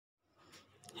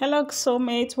Hello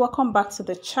soulmates, welcome back to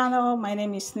the channel. My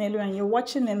name is Nelu and you're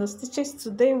watching Nelu Stitches.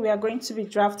 Today we are going to be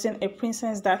drafting a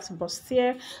princess that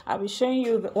bustier. I'll be showing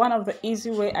you one of the easy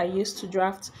way I use to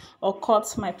draft or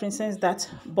cut my princess that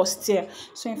bustier.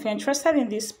 So if you're interested in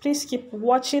this, please keep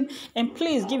watching and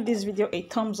please give this video a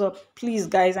thumbs up. Please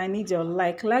guys, I need your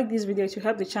like this video to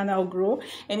help the channel grow.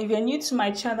 And if you're new to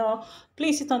my channel,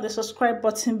 please hit on the subscribe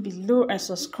button below and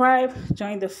subscribe,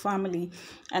 join the family.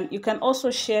 And you can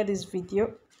also share this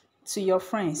video to your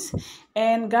friends.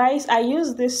 And guys, I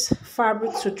use this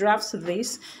fabric to draft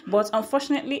this, but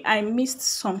unfortunately I missed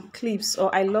some clips,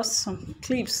 or I lost some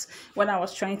clips when I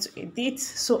was trying to edit,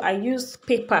 so I used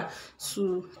paper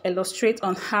to illustrate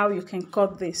on how you can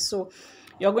cut this. So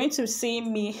you're going to see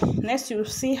me next, you'll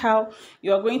see how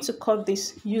you're going to cut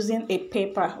this using a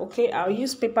paper. Okay, I'll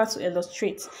use paper to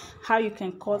illustrate how you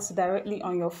can cut directly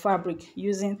on your fabric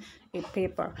using a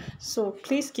paper. So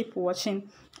please keep watching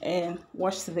and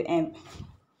watch to the end.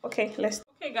 Okay,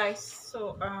 guys,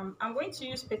 so I'm going to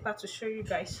use paper to show you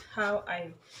guys how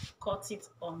I cut it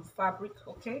on fabric.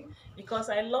 Okay, because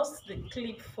I lost the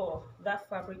clip for that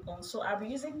fabric on, so I'll be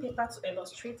using paper to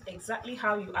illustrate exactly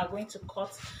how you are going to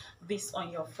cut this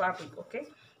on your fabric. Okay,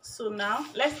 so now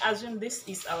let's assume this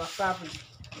is our fabric.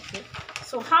 Okay,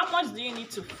 so how much do you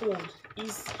need to fold?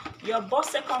 Is your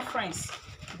bust circumference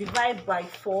divide by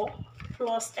 4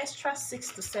 plus extra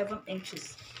 6 to 7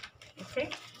 inches.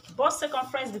 Okay, bust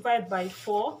circumference divided by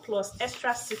 4 plus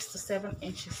extra 6 to 7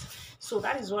 inches. So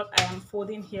that is what I am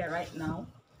folding here right now.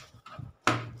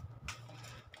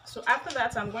 So after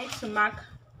that, I'm going to mark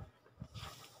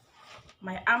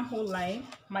my armhole line,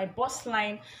 my bust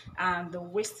line, and the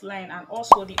waist line, and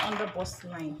also the under bust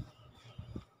line.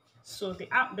 So the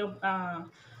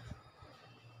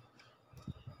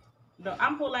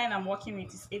armhole line I'm working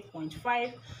with is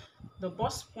 8.5. The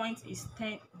bust point is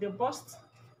 10. The bust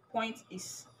point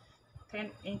is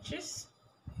 10 inches,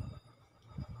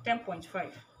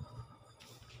 10.5.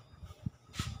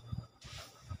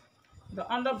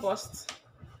 The under bust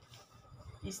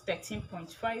is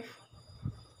 13.5,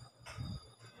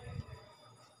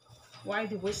 while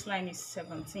the waistline is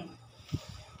 17.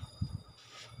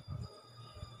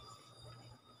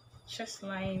 Chest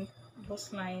line,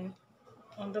 bust line,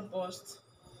 under bust,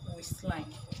 waistline.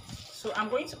 So I'm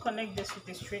going to connect this with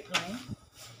a straight line.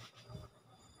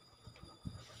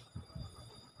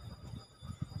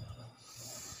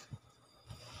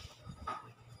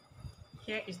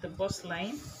 Here is the bust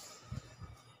line.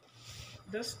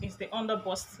 This is the under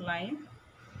bust line.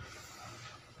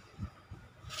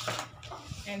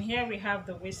 And here we have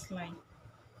the waistline.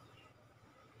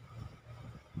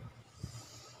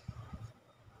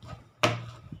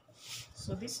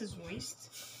 So this is waist.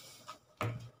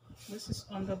 This is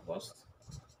under bust.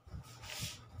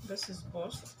 This is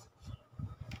bust.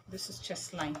 This is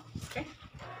chest line. Okay.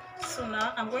 So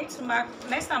now I'm going to mark,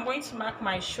 next I'm going to mark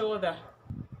my shoulder.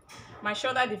 My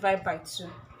shoulder divided by 2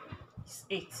 is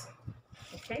 8.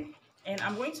 Okay, and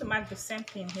I'm going to mark the same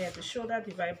thing here. The shoulder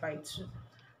divided by 2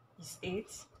 is 8.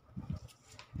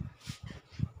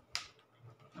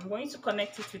 I'm going to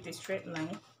connect it with a straight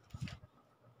line.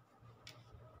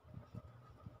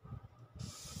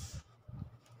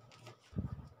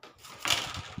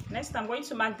 Next, I'm going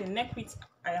to mark the neck width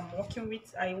I am working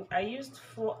with. I used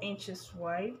 4 inches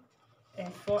wide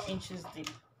and 4 inches deep,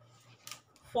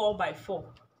 4 by 4.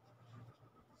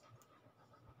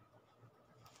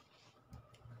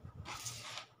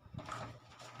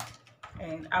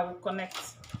 And I will connect.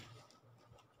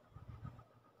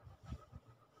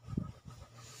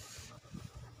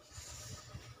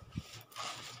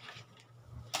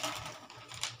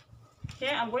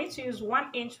 Here I'm going to use 1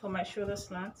 inch for my shoulder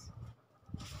slant.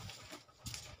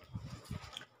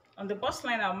 On the bust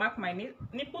line, I'll mark my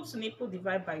nipple to nipple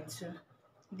divide by 2.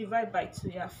 Divide by 2,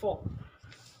 yeah, 4.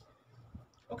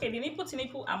 Okay, the nipple to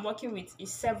nipple I'm working with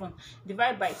is 7.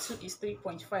 Divide by 2 is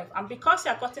 3.5. And because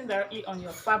you're cutting directly on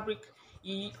your fabric,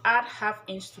 you add ½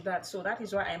 inch to that. So that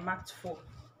is why I marked 4.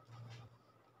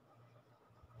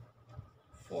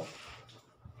 4.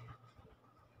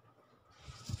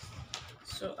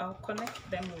 So I'll connect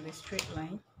them with a straight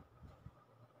line.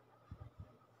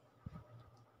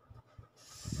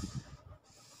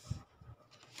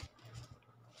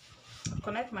 I'll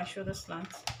connect my shoulder slant.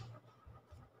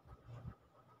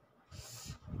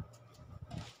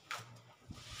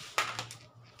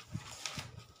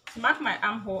 To mark my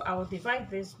armhole, I will divide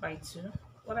this by 2.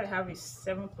 What I have is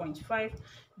 7.5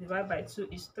 divided by 2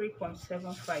 is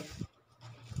 3.75.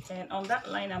 And on that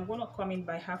line, I'm going to come in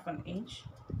by ½ inch.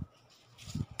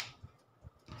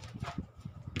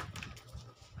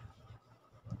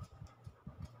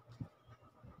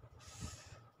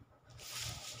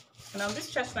 And on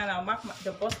this chest line, I'll mark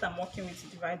the bust I'm working with to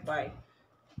divide by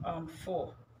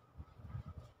 4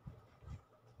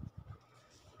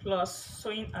 plus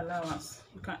sewing allowance.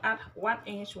 You can add 1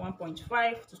 inch,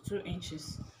 1.5 to 2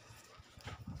 inches.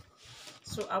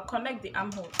 So I'll connect the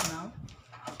armhole now.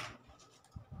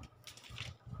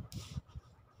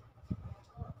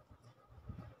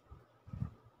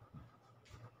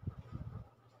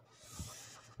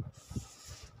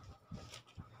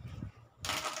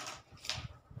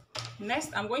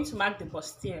 Next, I'm going to mark the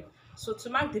bustier. So to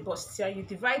mark the bustier,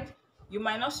 you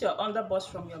minus your under bust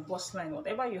from your bust line.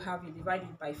 Whatever you have, you divide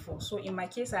it by 4. So in my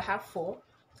case, I have 4.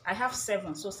 I have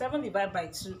 7. So 7 divided by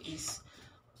 2 is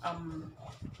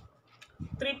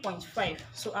 3.5.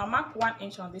 So I'll mark 1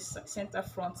 inch on this center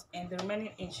front and the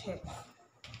remaining inch here.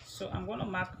 So I'm going to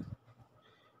mark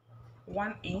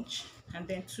 1 inch and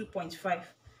then 2.5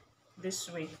 this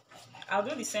way. I'll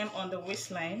do the same on the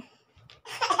waistline.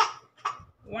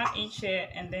 1 inch here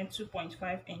and then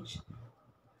 2.5 inch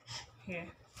here.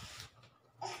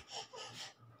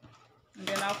 And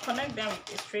then I'll connect them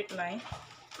with a straight line.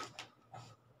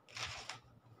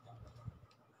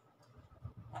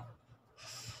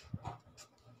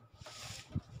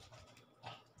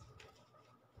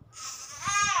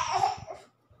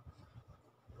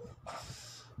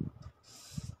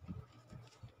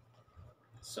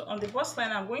 So on the bust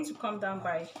line, I'm going to come down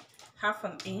by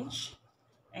 1/2 inch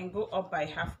and go up by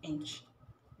 1/2 inch.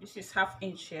 This is 1/2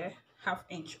 inch here, 1/2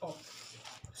 inch up.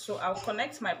 So I'll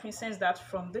connect my princess dart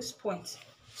from this point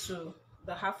to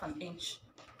the 1/2 inch,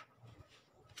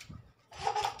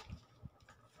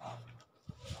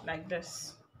 like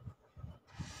this.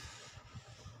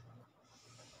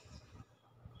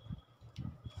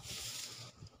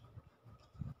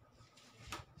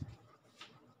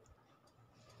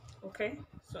 Okay,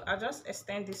 so I'll just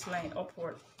extend this line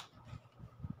upward.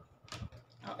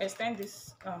 I'll extend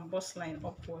this bust line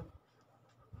upward.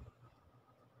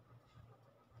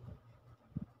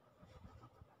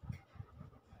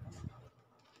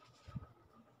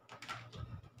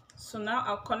 So now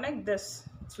I'll connect this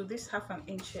to this 1/2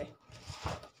 inch here.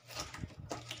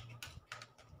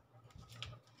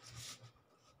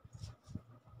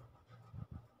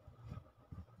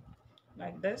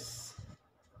 Like this.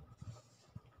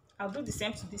 I'll do the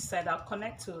same to this side. I'll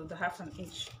connect to the 1/2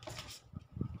 inch.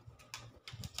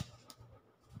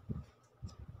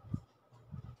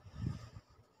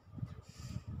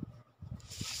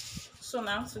 So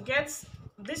now to get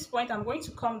this point, I'm going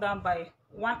to come down by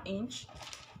 1 inch.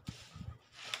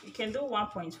 You can do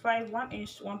 1.5, 1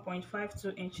 inch, 1.5,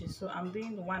 2 inches. So I'm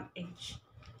doing 1 inch.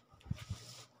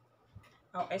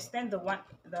 I'll extend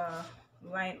the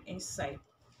line inside.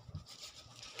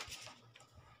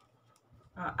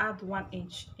 I'll add 1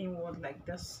 inch inward like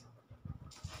this.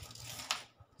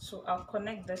 So I'll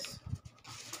connect this.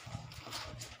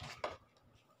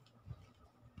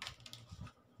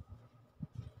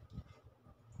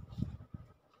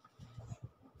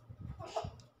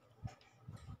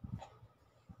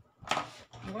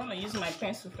 I'm going to use my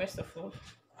pencil first of all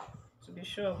to be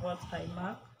sure of what I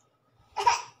mark.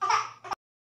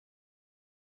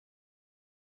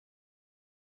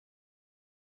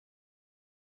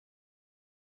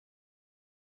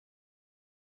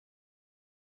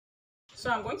 So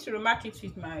I'm going to remark it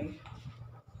with my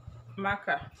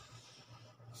marker.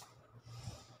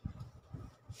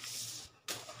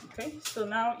 Okay, so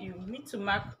now you need to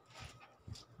mark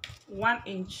 1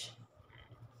 inch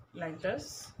like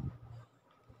this,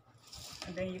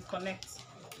 and then you connect,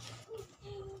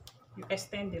 you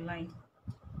extend the line.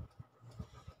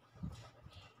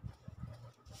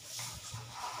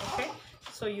 Okay,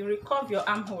 so you recurve your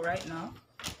armhole right now.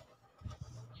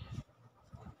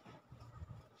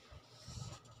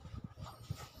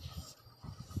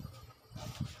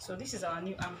 So this is our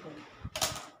new armhole,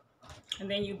 and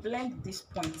then you blend this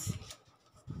point.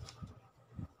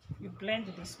 You blend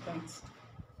this point,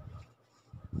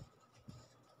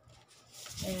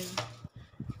 and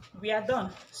we are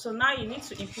done. So now you need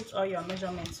to input all your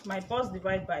measurements. My bust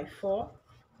divide by 4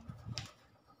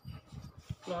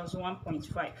 plus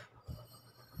 1.5.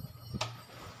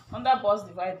 Under bust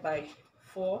divide by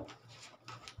 4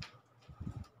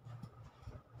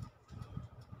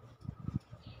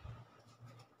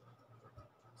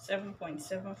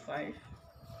 7.75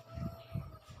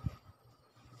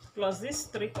 plus this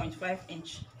 3.5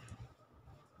 inch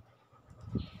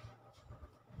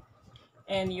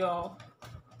and your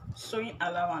sewing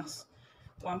allowance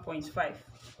 1.5.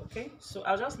 Okay, so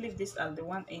I'll just leave this at the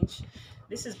 1 inch.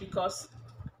 This is because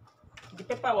the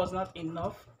paper was not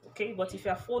enough. Okay, but if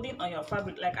you are folding on your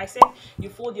fabric, like I said, you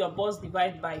fold your bust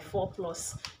divide by 4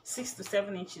 plus 6 to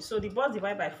 7 inches. So the bust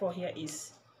divide by 4 here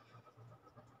is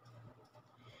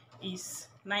is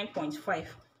 9.5.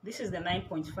 This is the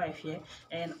 9.5 here,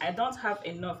 and I don't have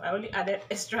enough. I only added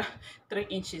extra 3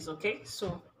 inches. Okay,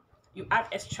 so you add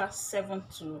extra 7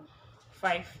 to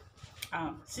 5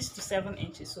 6 to 7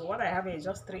 inches. So what I have is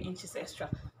just 3 inches extra,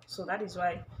 so that is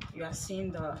why you are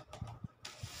seeing the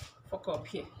fuck up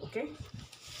here. Okay,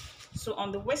 so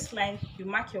on the waistline, you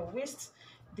mark your waist,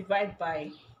 divide by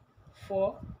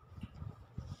 4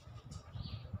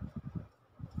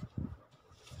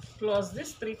 plus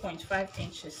this 3.5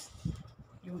 inches.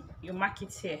 You mark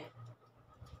it here,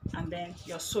 and then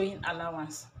your sewing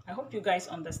allowance. I hope you guys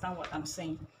understand what I'm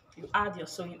saying. You add your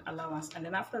sewing allowance, and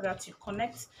then after that you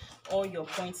connect all your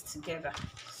points together.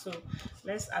 So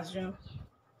let's assume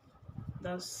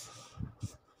this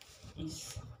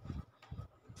is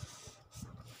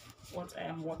what I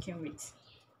am working with.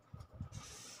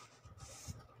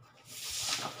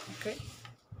 Okay,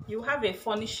 you have a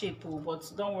funny shape,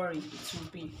 but don't worry, it will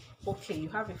be okay. You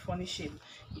have a funny shape,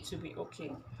 it will be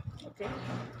okay. Okay,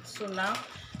 so now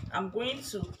I'm going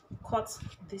to cut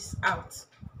this out.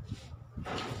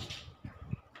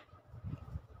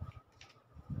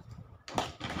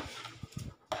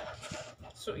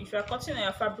 So if you are cutting on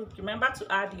your fabric, remember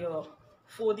to add your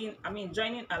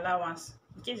joining allowance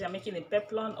in case you're making a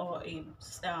peplon or a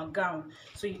gown.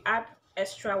 So you add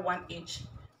extra 1 inch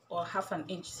or half an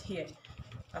inch here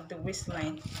at the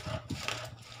waistline.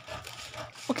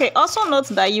 Okay, also note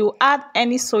that you add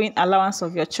any sewing allowance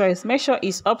of your choice. Make sure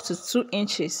it's up to 2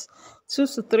 inches, 2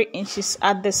 to 3 inches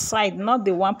at the side, not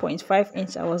the 1.5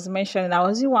 inch I was mentioning. I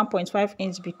was using 1.5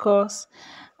 inch because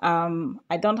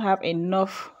I don't have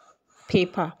enough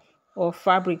paper or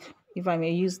fabric, if I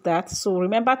may use that. So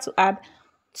remember to add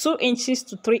 2 inches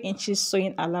to 3 inches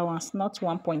sewing allowance, not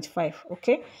 1.5.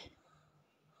 Okay.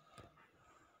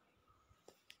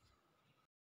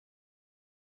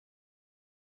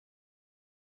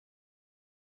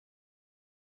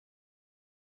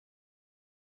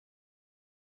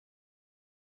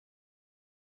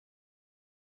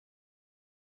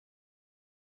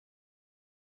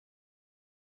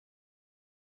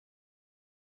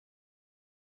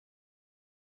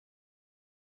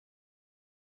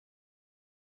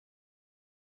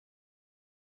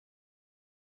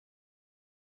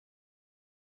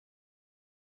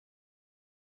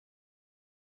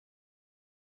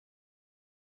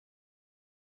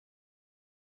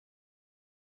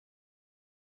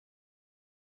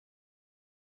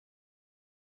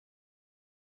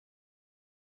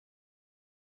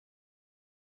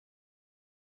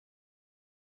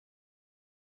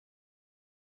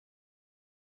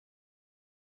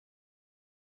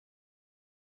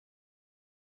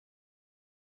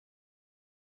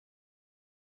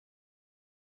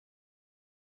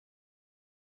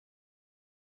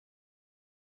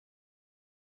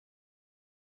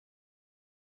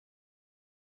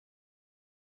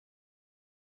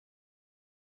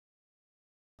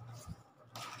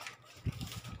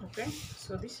 Okay,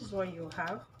 so this is what you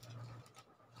have.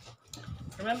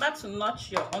 Remember to notch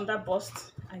your under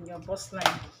bust and your bust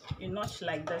line. You notch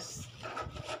like this.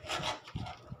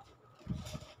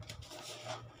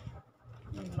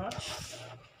 You notch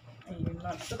and you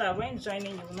notch, so that when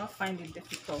joining you will not find it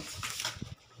difficult.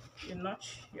 You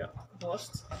notch your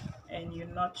bust and you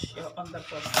notch your under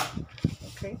bust.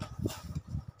 Okay,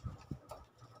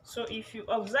 so if you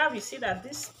observe, you see that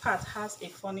this part has a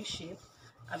funny shape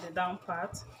at the down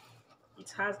part.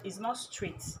 It's not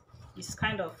straight, it's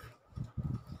kind of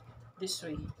this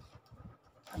way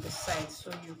at the side.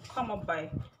 So you come up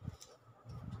by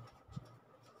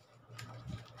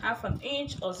half an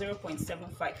inch or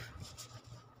 0.75.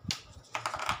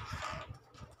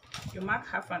 You mark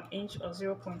half an inch or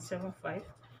 0.75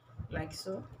 like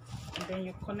so, and then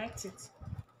you connect it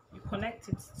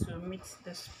to meet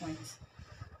this point.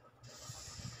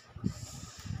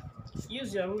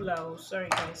 Use your ruler. Oh, sorry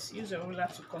guys, use your ruler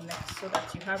to connect so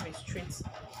that you have a straight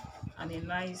and a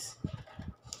nice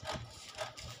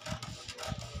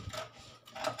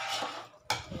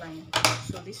line.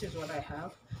 So this is what I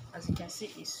have. As you can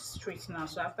see, it's straight now.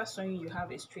 So after sewing, you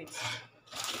have a straight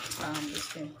this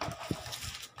thing.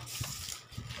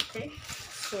 Okay,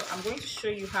 so I'm going to show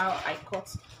you how I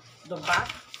cut the back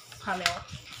panel.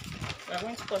 We are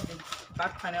going to cut the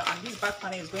back panel, and this back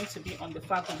panel is going to be on the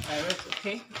fabric direct.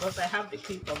 Okay, because I have the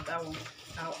clip of that one.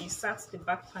 I'll insert the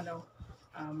back panel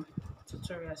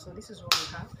tutorial. So this is what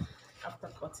we have after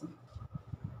cutting.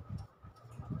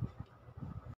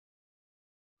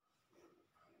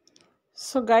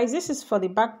 So guys, this is for the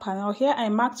back panel. Here I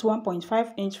marked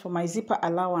 1.5 inch for my zipper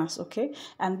allowance, okay?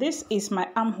 And this is my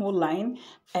armhole line,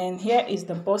 and here is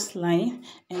the bust line,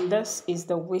 and this is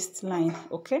the waist line,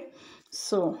 okay?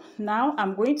 So now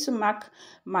I'm going to mark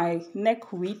my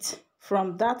neck width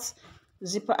from that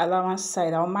zipper allowance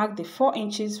side. I'll mark the 4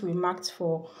 inches we marked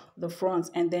for the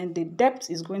front, and then the depth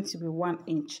is going to be 1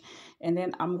 inch. And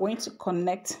then I'm going to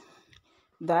connect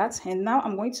that, and now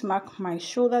I'm going to mark my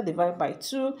shoulder divided by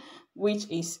 2, which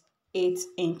is 8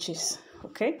 inches,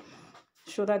 okay?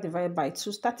 Shoulder divided by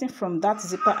 2, starting from that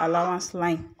zipper allowance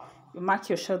line, you mark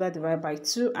your shoulder divided by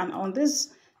 2, and on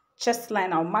this chest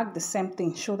line I'll mark the same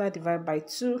thing, shoulder divided by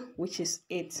 2, which is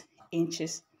 8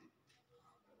 inches,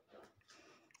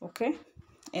 okay?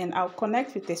 And I'll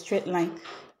connect with a straight line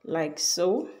like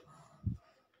so.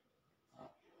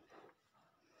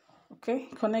 Okay,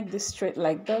 connect this straight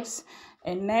like this,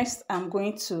 and next I'm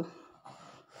going to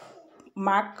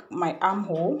mark my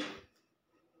armhole.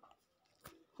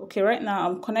 Okay, right now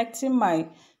I'm connecting my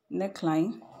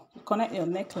neckline. Connect your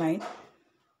neckline.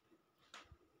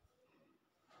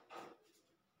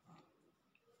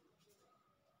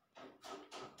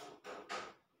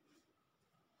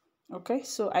 Okay,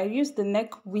 so I use the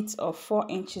neck width of 4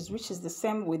 inches, which is the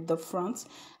same with the front,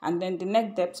 and then the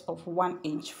neck depth of 1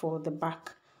 inch for the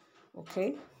back.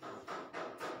 Okay,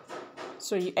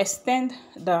 so you extend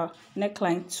the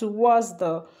neckline towards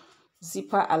the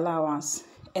zipper allowance,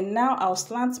 and now I'll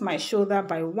slant my shoulder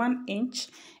by 1 inch,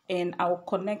 and I'll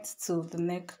connect to the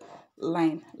neck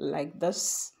line like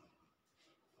this.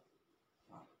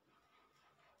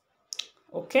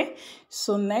 Okay,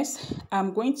 so next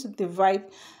I'm going to divide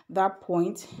that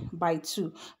point by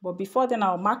 2, but before then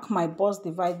I'll mark my bust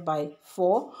divide by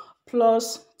 4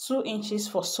 plus 2 inches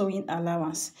for sewing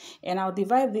allowance, and I'll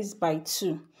divide this by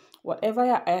 2.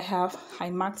 Whatever I have, I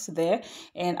marked there,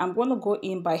 and I'm going to go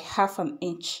in by 1/2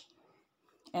 inch,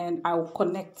 and I'll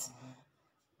connect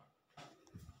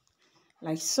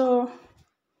like so.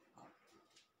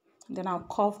 Then I'll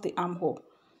curve the armhole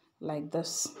like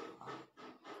this.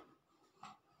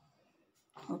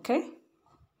 Okay,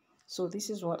 so this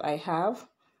is what I have.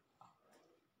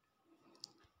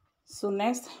 So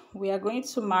next we are going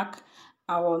to mark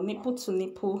our nipple to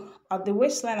nipple. At the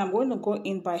waistline I'm going to go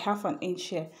in by 1/2 inch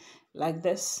here like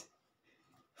this.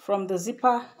 From the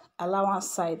zipper allowance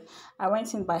side I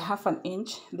went in by 1/2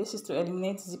 inch. This is to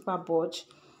eliminate zipper bulge,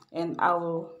 and I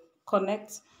will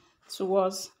connect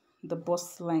towards the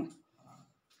bust line.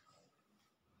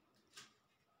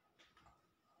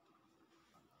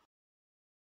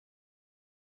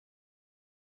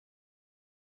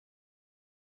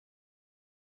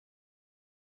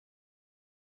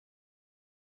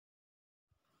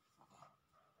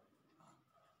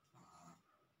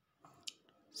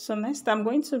 So next I'm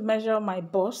going to measure my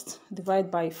bust,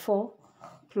 divide by 4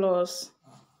 plus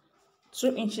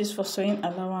 2 inches for sewing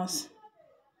allowance.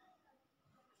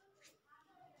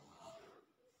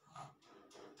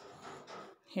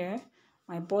 Here,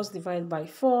 my bust divided by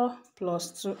 4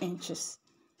 plus 2 inches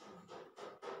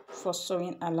for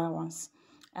sewing allowance.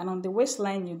 And on the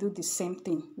waistline you do the same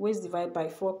thing, waist divided by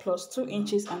 4 plus 2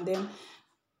 inches, and then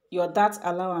your dart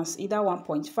allowance, either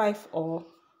 1.5 or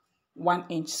 1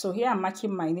 inch. So here I'm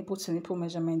marking my nipple to nipple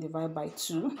measurement divided by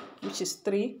 2, which is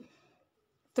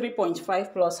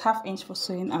 3.5 plus 1/2 inch for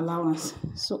sewing allowance.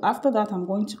 So after that I'm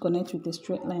going to connect with a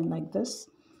straight line like this.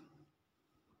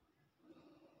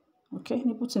 Okay,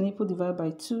 nipple to nipple divided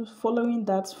by 2, following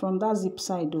that from that zip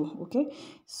side though. Okay,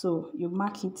 so you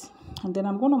mark it, and then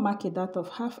I'm going to mark a dart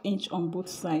of 1/2 inch on both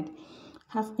sides,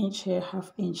 1/2 inch here,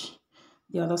 1/2 inch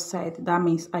the other side. That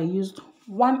means I used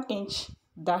 1 inch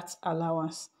dart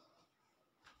allowance.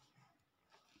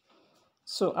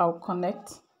 So I'll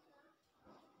connect,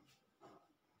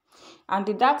 and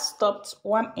the dart stopped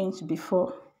 1 inch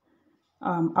before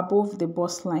above the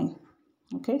bust line.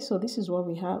 Okay, so this is what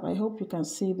we have. I hope you can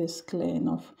see this clear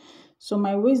enough. So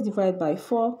my waist divided by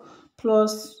 4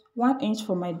 plus 1 inch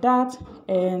for my dart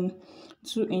and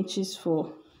 2 inches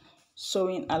for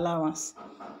sewing allowance.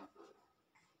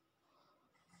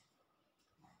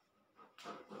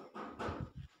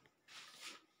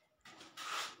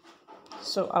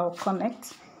 So I'll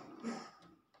connect.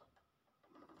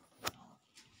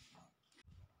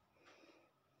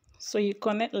 So you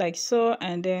connect like so,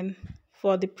 and then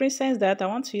for the princess dart, I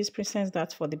want to use princess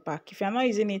dart for the back. If you're not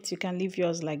using it, you can leave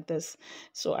yours like this.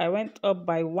 So I went up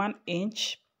by 1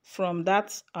 inch from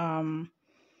that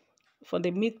for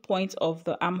the midpoint of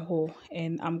the armhole,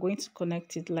 and I'm going to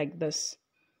connect it like this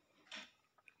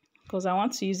because I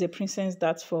want to use a princess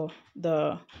dart for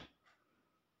the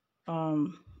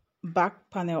back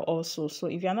panel also. So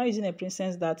if you're not using a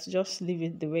princess dart, just leave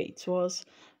it the way it was.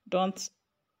 Don't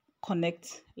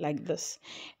connect like this.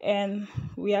 And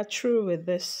we are through with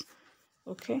this.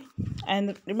 Okay,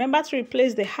 and remember to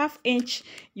replace the ½ inch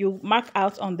you mark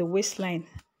out on the waistline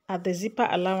at the zipper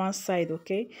allowance side.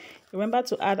 Okay, remember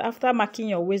to add, after marking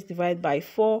your waist divide by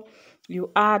 4,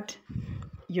 you add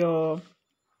your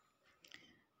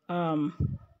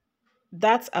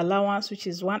that allowance, which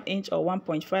is 1 inch or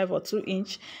 1.5 or 2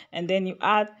 inch, and then you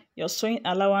add your sewing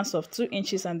allowance of 2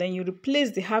 inches, and then you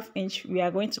replace the ½ inch we are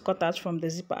going to cut out from the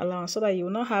zipper allowance so that you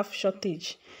will not have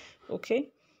shortage. Okay,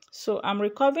 so I'm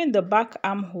recovering the back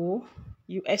armhole.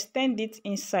 You extend it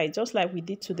inside just like we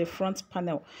did to the front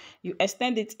panel. You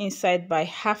extend it inside by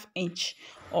 ½ inch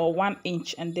or 1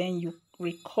 inch, and then you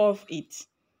recurve it.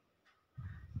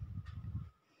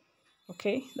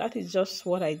 Okay, that is just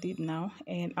what I did now,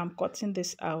 and I'm cutting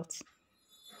this out.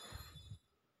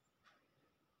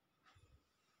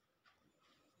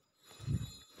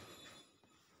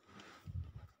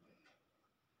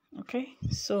 Okay,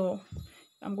 so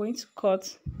I'm going to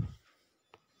cut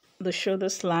the shoulder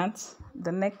slant,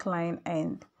 the neckline,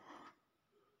 and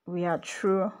we are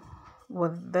through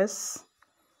with this.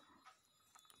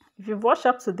 If you've watched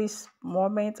up to this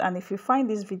moment and if you find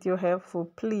this video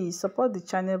helpful, please support the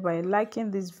channel by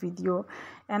liking this video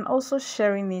and also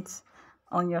sharing it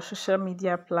on your social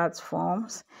media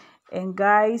platforms. And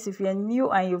guys, if you're new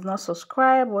and you've not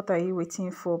subscribed, what are you waiting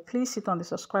for? Please hit on the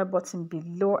subscribe button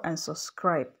below and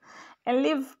subscribe, and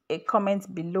leave a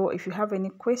comment below if you have any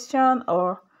question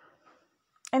or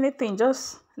anything.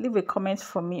 Just leave a comment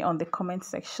for me on the comment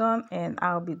section and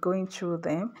I'll be going through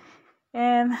them.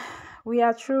 And we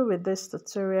are through with this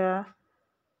tutorial.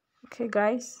 Okay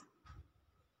guys,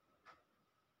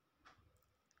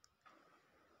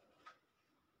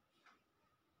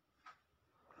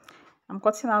 I'm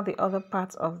cutting out the other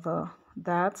part of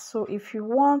that. So if you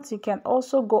want, you can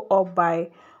also go up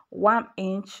by 1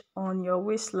 inch on your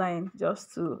waistline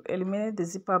just to eliminate the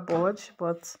zipper bulge,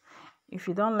 but if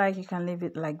you don't like, you can leave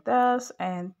it like this.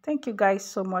 And thank you guys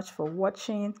so much for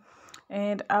watching,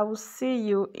 and I will see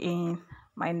you in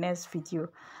my next video.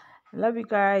 Love you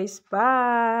guys.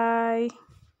 Bye.